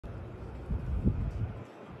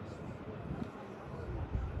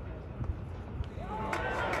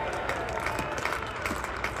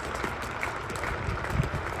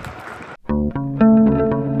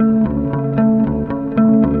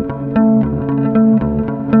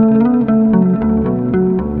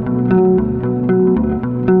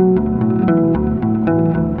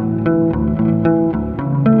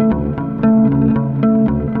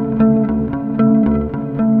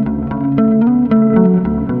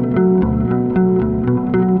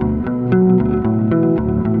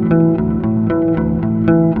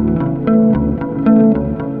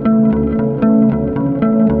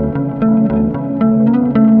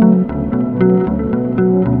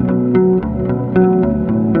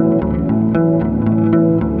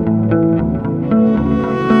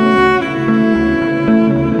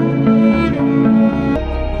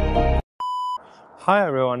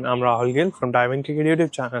I'm Rahul Gill from Diving Cricket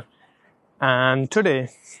YouTube channel, and today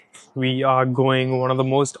we are going one of the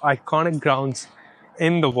most iconic grounds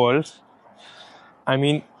in the world. I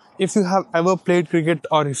mean, if you have ever played cricket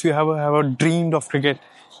or if you have ever dreamed of cricket,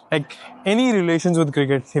 like any relations with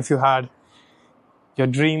cricket, if you had, your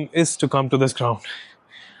dream is to come to this ground.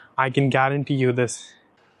 I can guarantee you this.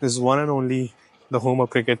 This is one and only the home of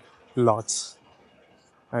cricket, Lords.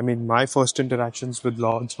 I mean, my first interactions with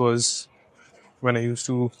Lords was when I used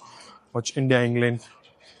to watch India England.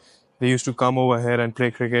 They used to come over here and play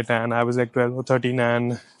cricket, and I was like 12 or 13,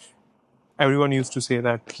 and everyone used to say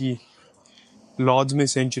that Lords mein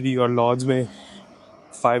century or Lords mein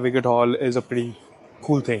 5-wicket haul is a pretty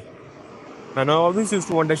cool thing. And I always used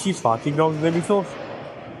to wonder कि बाकी grounds में भी तो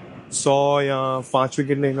 100 या 5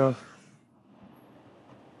 wicket लेना,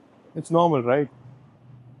 it's normal, right?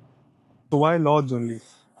 So why Lords only?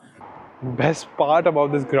 Best part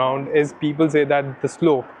about this ground is people say that the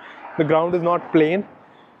slope, the ground is not plain.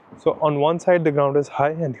 So on one side the ground is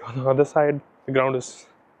high and on the other side the ground is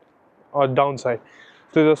downside.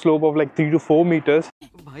 So there's a slope of like 3 to 4 meters,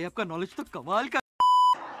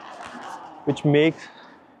 which makes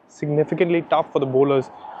significantly tough for the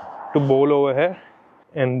bowlers to bowl over here.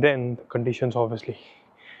 And then the conditions, obviously,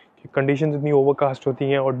 conditions इतनी overcast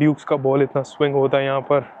होती हैं और Dukes का ball इतना swing होता है यहाँ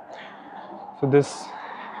पर. So this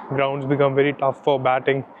grounds become very tough for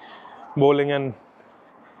batting, bowling,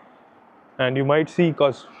 and you might see,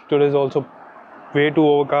 because today is also way too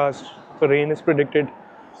overcast, so rain is predicted,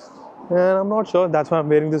 and I'm not sure. That's why I'm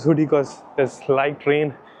wearing this hoodie, because there's light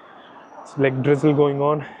rain. It's like drizzle going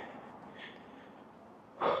on,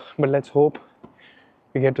 but let's hope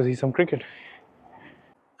we get to see some cricket.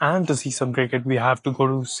 And to see some cricket, we have to go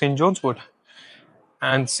to St. John's Wood.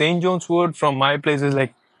 And St. John's Wood from my place is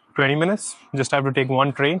like 20 minutes. Just have to take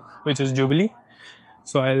one train, which is Jubilee.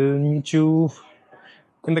 So I'll meet you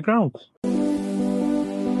in the ground.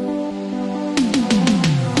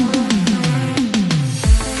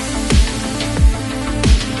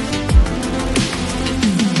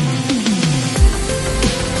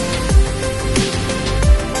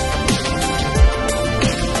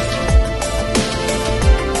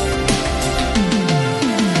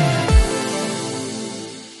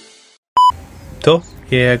 तो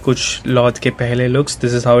ये है कुछ laws के पहले looks.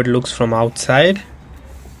 This is how it looks from outside.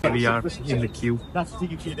 We are in the queue.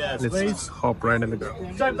 Let's hop right in the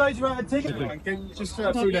ground. Just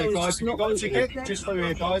through there, guys. Not got a ticket. Just through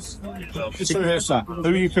here, guys. Just through here, sir. Who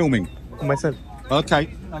are you filming? Myself. Okay.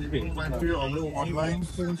 There you go. I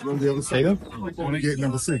want to get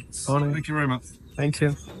number 6. Thank you very much. Thank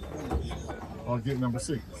you. I'll get number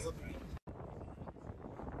 6.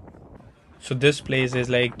 So this place is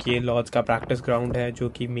like ये Lords का practice ground है, जो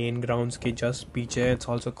कि main grounds के just पीछे है. It's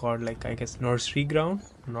also called like I guess nursery ground.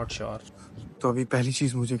 I'm not sure. तो अभी पहली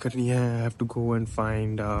चीज़ मुझे करनी है, I have to go and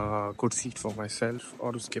find a good seat for myself,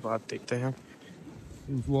 और उसके बाद देखते हैं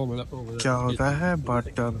क्या होता है. But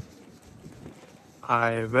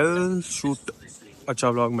I will shoot अच्छा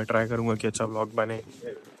vlog. मैं try करूँगा कि अच्छा vlog बने.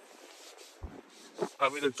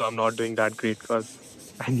 अभी तक तो I'm not doing that great because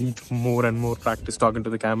I need more and more practice talking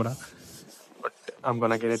to the camera. I'm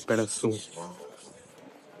gonna get it better soon.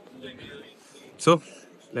 So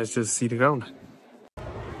let's just see the ground.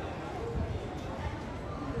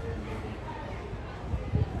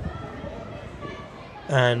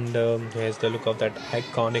 And here's the look of that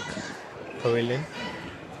iconic pavilion.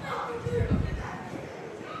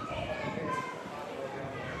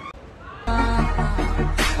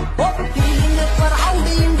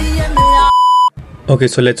 Okay,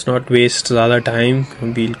 so let's not waste ज़्यादा time.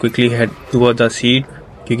 We'll quickly head towards our seat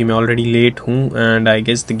क्योंकि मैं already late हूँ and I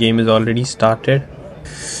guess the game is already started.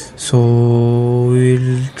 So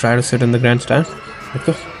we'll try to sit in the grandstand. Let's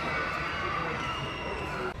go.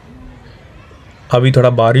 अभी थोड़ा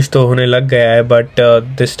बारिश तो होने लग गया है, but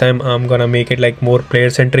this time I'm gonna make it like more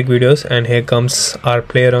player-centric videos. And here comes our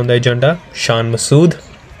player on the agenda, Shan Masood.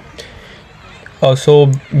 So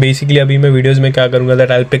basically अभी मैं videos में क्या करूँगा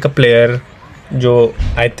that I'll pick a player जो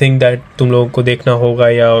I think that तुम लोगों को देखना होगा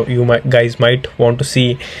या you guys might want to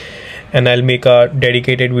see, and I'll make a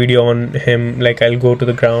dedicated video on him. Like I'll go to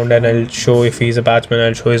the ground and I'll show if he's a batsman,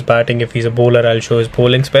 I'll show his batting. If he's a bowler, I'll show his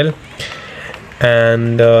bowling spell.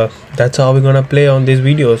 And that's how we're gonna play on these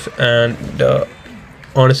videos. And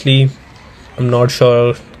honestly I'm not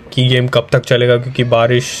sure कि game कब तक चलेगा क्योंकि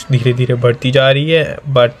बारिश धीरे धीरे बढ़ती जा रही है.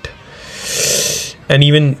 But and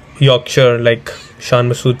even Yorkshire, like Shan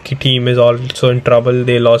Masood ki team is also in trouble.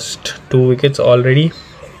 They lost 2 wickets already.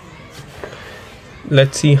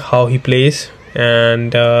 Let's see how he plays.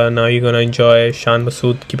 And now you're gonna enjoy Shan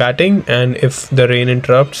Masood ki batting. And if the rain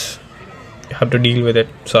interrupts, have to deal with it.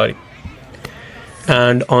 Sorry.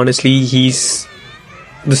 And honestly, he's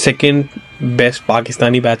the second best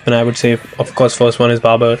Pakistani batsman, I would say. Of course, first one is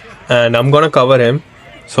Babar, and I'm gonna cover him.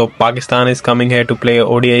 So Pakistan is coming here to play a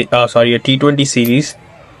T20 series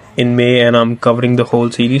in May, and I'm covering the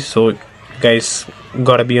whole series. So guys,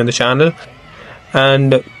 gotta be on the channel.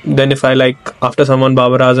 And then if I like after someone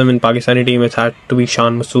Babar Azam in Pakistani team, it's had to be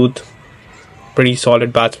Shan Masood. Pretty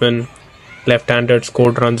solid batsman, left-handed,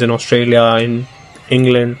 scored runs in Australia, in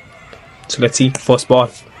England. So let's see, first ball.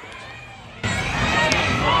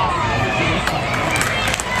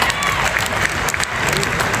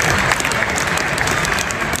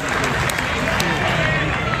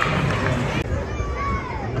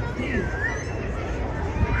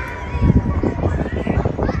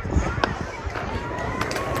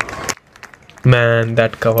 Man,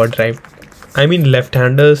 that cover drive. I mean,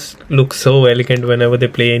 left-handers look so elegant whenever they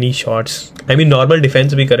play any shots. I mean, normal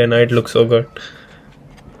defense bhi kare na, it looks so good.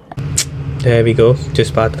 There we go.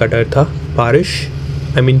 जिस बात का डर था, बारिश.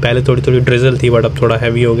 I mean, पहले थोड़ी drizzle थी, but अब थोड़ा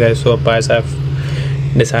heavy हो गया है. So guys, I've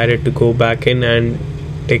decided to go back in and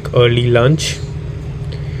take early lunch.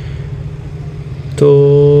 तो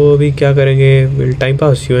अभी क्या करेंगे? We'll time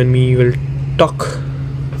pass. You and me will talk.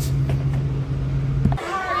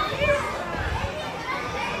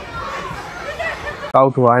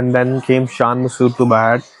 Out one, and then came Shan Masood to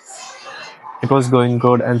bat. It was going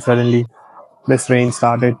good, and suddenly this rain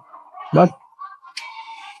started. But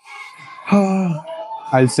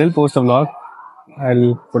I'll still post a vlog.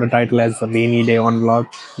 I'll put a title as a rainy day on vlog.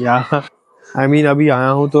 Yeah. I mean, अभी आया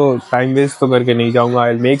हूँ तो time waste तो करके नहीं जाऊँगा.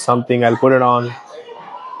 I'll make something. I'll put it on.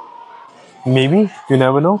 Maybe, you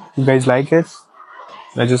never know. You guys like it?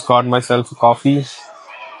 I just got myself a coffee.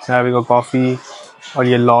 Having a coffee और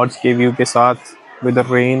ये Lord's के view के साथ with the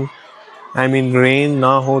rain. I mean, rain ना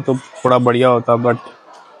हो तो थोड़ा बढ़िया होता, but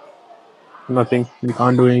nothing. We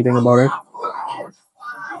can't do anything about it.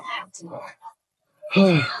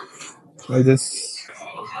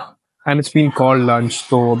 And it's been called lunch,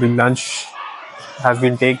 so the lunch has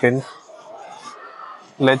been taken.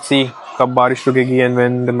 Let's see कब बारिश रुकेगी and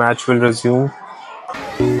when the match will resume.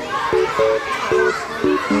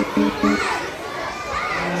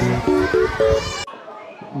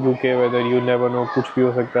 UK weather, you never know, कुछ भी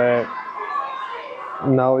हो सकता है.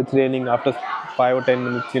 Now it's raining. After 5 or 10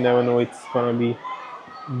 minutes, you never know, it's gonna be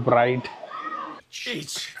bright.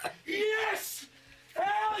 Yes!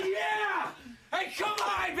 Hell yeah! Hey, come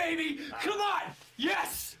on, baby! Come on!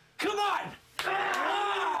 Yes! Come on!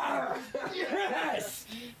 Ah! Yes!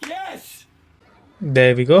 Yes!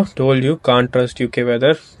 There we go. Told you, can't trust UK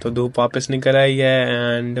weather. तो धूप वापस निकल आई है,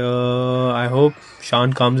 and I hope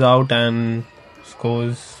Shan comes out and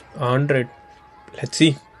scores 100. Let's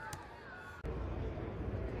see.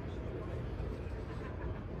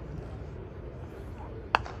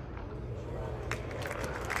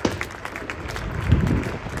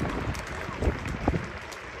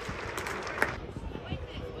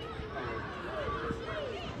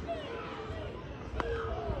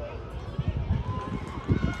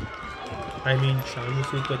 I mean, Shan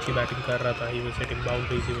Masood तो अच्छी batting कर रहा था. He was hitting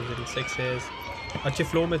boundaries, he was hitting sixes. अच्छे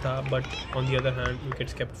flow में था, but on the other hand,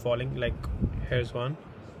 wickets kept falling. Like, here's one.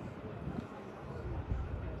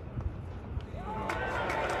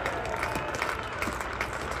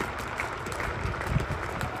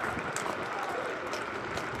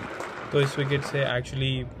 तो इस wicket से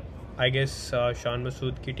actually, I guess Shan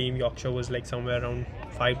Masood की team Yorkshire was like somewhere around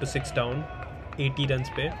 5 to 6 down, 80 runs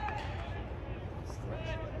पे.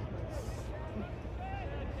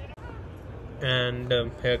 And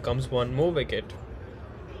here comes one more wicket.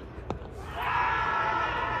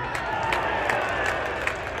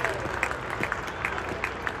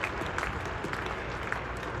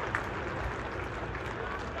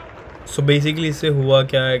 So basically इससे हुआ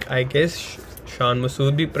क्या है, I guess Shan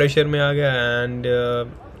Masood भी pressure में आ गया, and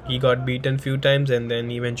he got beaten few times, and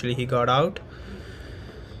then eventually he got out.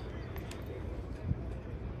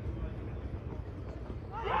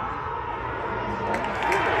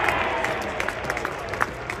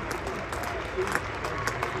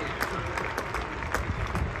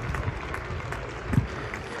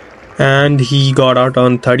 And he got out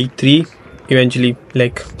on 33 eventually.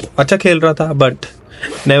 Like, अच्छा खेल रहा था, but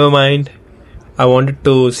never mind. I wanted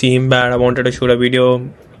to see him bat. I wanted to shoot a video.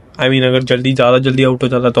 I mean, अगर ज़्यादा जल्दी out हो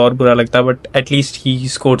जाता तो और बुरा लगता, but at least he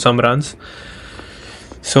scored some runs.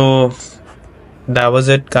 So that was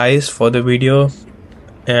it, guys, for the video.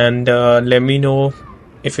 And let me know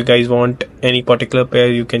if you guys want any particular pair.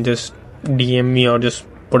 You can just DM me or just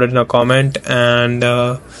put it in a comment. And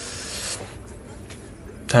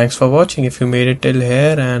thanks for watching if you made it till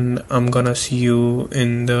here, and I'm gonna see you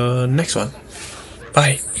in the next one.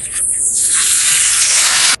 Bye.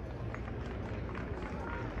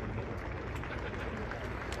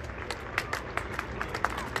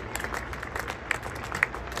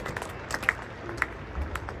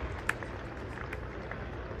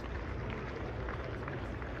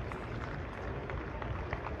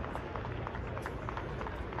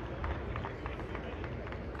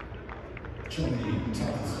 Johnny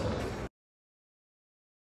Tapestry.